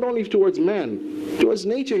Ghafoor, not only towards man, towards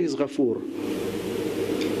nature He is Ghafoor.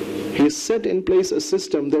 He has set in place a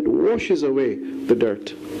system that washes away the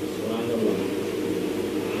dirt.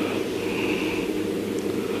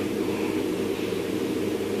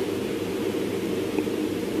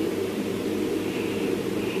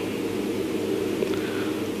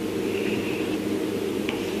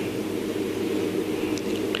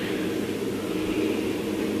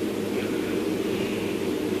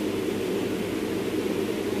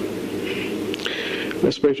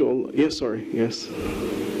 Let's pray to Allah. Yes, sorry, yes.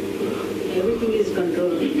 Everything is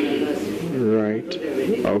controlled by us. Right.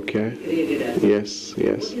 Okay. Created us. Yes,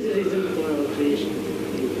 yes. What is the reason for our creation?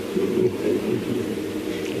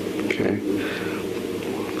 Okay.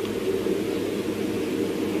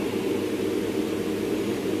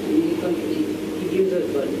 He gives us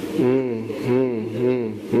birth.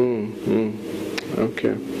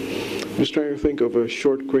 Okay. Just trying to think of a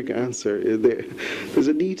short, quick answer. There's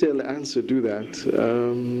a detailed answer to that.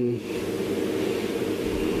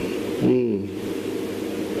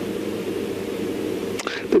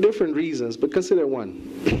 There are different reasons, but consider one.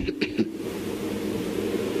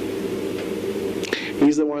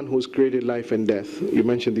 He's the one who's created life and death. You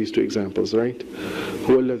mentioned these two examples, right?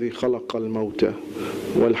 هو الذي خلق الموت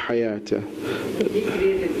والحياة. He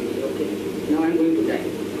created me. Okay. Now I'm going to die.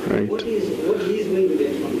 Right. What he is going to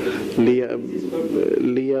get from me?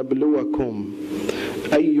 ليبلوكم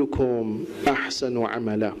أيكم أحسن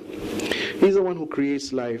عملا. He's the one who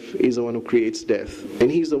creates life, He's the one who creates death, and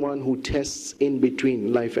He's the one who tests in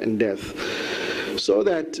between life and death, so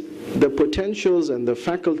that the potentials and the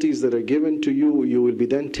faculties that are given to you, you will be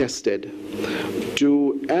then tested.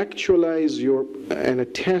 To actualize and a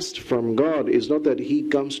test from God is not that He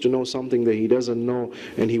comes to know something that He doesn't know,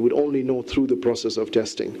 and He would only know through the process of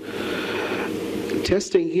testing.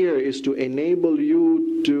 Testing here is to enable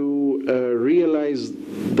you to realize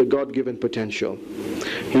the God-given potential.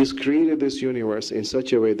 He's created this universe in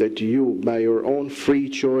such a way that you, by your own free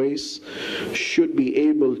choice, should be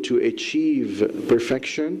able to achieve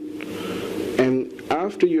perfection. And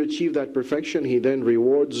after you achieve that perfection, He then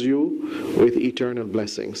rewards you with eternal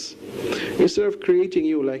blessings. Instead of creating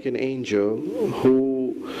you like an angel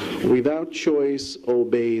who, without choice,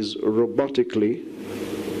 obeys robotically,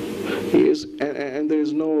 He is, and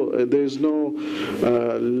there's no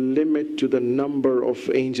limit to the number of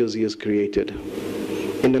angels He has created.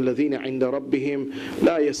 إن الذين عند ربهم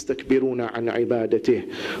لا يستكبرون عن عبادته.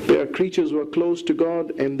 There are creatures who are close to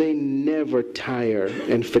God and they never tire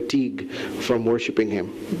and fatigue from worshiping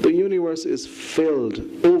Him. The universe is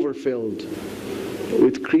overfilled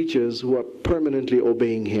with creatures who are permanently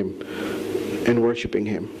obeying Him and worshiping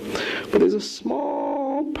Him. But there's a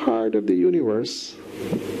small part of the universe,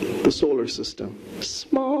 the solar system.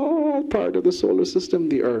 Small part of the solar system,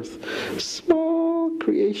 the earth. Small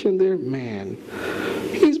creation there, man.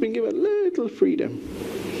 He's been given little freedom.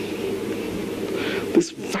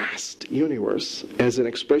 This vast universe as an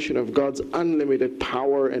expression of God's unlimited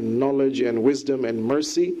power and knowledge and wisdom and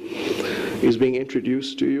mercy is being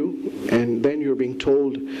introduced to you, and then you're being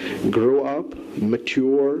told, grow up,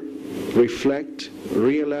 mature, reflect,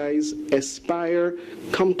 realize, aspire,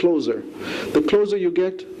 come closer. The closer you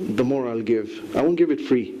get, the more I'll give. I won't give it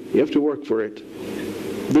free. You have to work for it.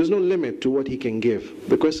 There's no limit to what He can give.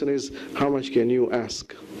 The question is, how much can you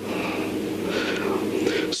ask?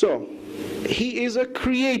 So, He is a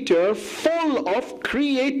creator full of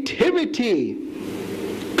creativity,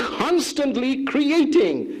 constantly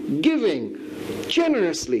creating, giving,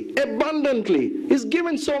 generously, abundantly. He's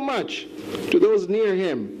given so much to those near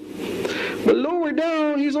Him. But lower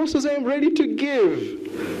down, He's also saying, I'm ready to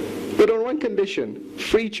give. But on one condition,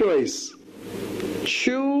 free choice.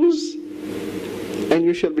 Choose and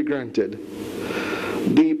you shall be granted.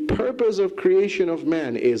 The purpose of creation of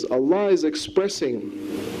man is Allah is expressing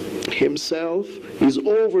Himself. He's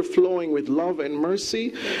overflowing with love and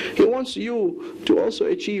mercy. He wants you to also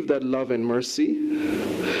achieve that love and mercy,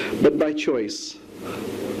 but by choice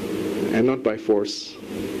and not by force.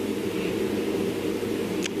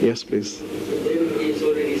 Yes, please. So then He's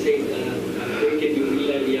already saying,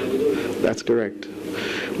 that's correct.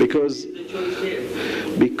 Because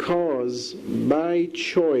by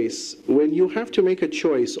choice, when you have to make a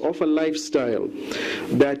choice of a lifestyle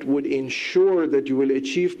that would ensure that you will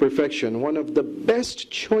achieve perfection, one of the best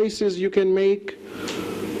choices you can make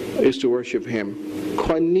is to worship Him.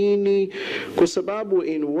 Kwanini, kwa sababu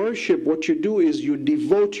in worship what you do is you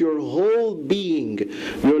devote your whole being,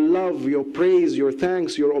 your love, your praise, your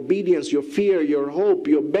thanks, your obedience, your fear, your hope,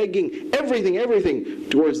 your begging, everything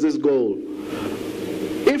towards this goal.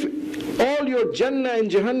 If all your Jannah and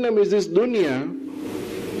Jahannam is this dunya,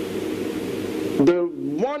 the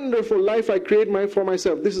wonderful life I create for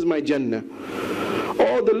myself, this is my Jannah.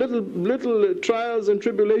 All the little trials and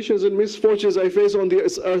tribulations and misfortunes I face on the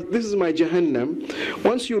earth, this is my Jahannam.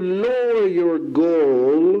 Once you lower your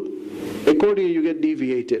goal, accordingly you get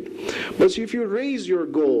deviated. But if you raise your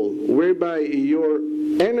goal, whereby your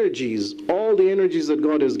energies, all the energies that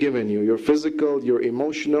God has given you, your physical, your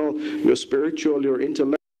emotional, your spiritual, your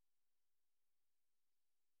intellectual,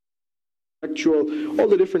 all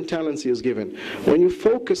the different talents He has given, when you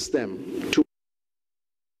focus them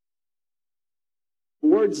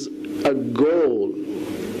towards a goal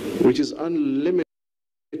which is unlimited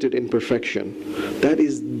in perfection, that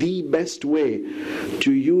is the best way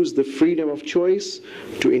to use the freedom of choice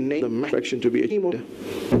to enable the perfection to be achieved.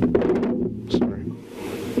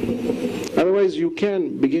 Otherwise you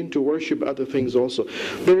can begin to worship other things also.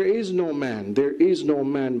 There is no man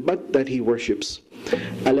but that he worships.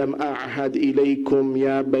 Alam a'had ilaykum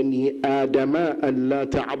ya bani adama an la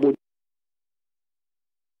ta'budu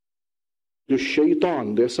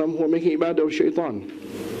shaitan. There are some who are making ibadah of shaitan,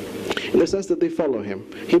 in the sense that they follow him.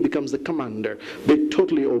 He becomes the commander. They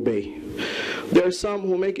totally obey. There are some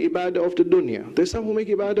who make ibadah of the dunya. There are some who make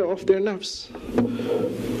ibadah of their nafs.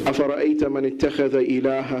 أَفَرَأَيْتَ مَنِ اتَّخَذَ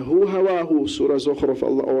إِلَهَهُ هَوَاهُ Surah Zukhruf,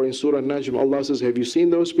 or in Surah Najm, Allah says, have you seen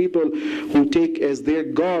those people who take as their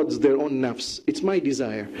gods their own nafs? It's my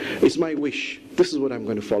desire. It's my wish. This is what I'm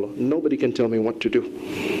going to follow. Nobody can tell me what to do.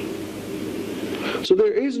 So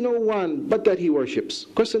there is no one but that he worships.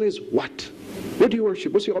 Question is, what? What do you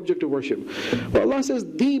worship? What's your object of worship? Well, Allah says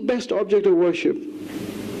the best object of worship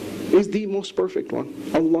is the most perfect one,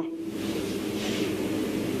 Allah.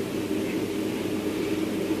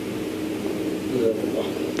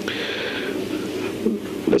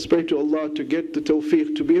 Let's pray to Allah to get the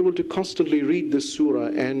tawfiq to be able to constantly read this surah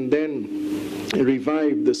and then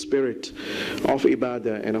revive the spirit of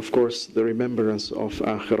ibadah and of course the remembrance of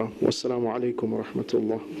akhirah. Wassalamu alaikum wa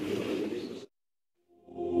rahmatullah.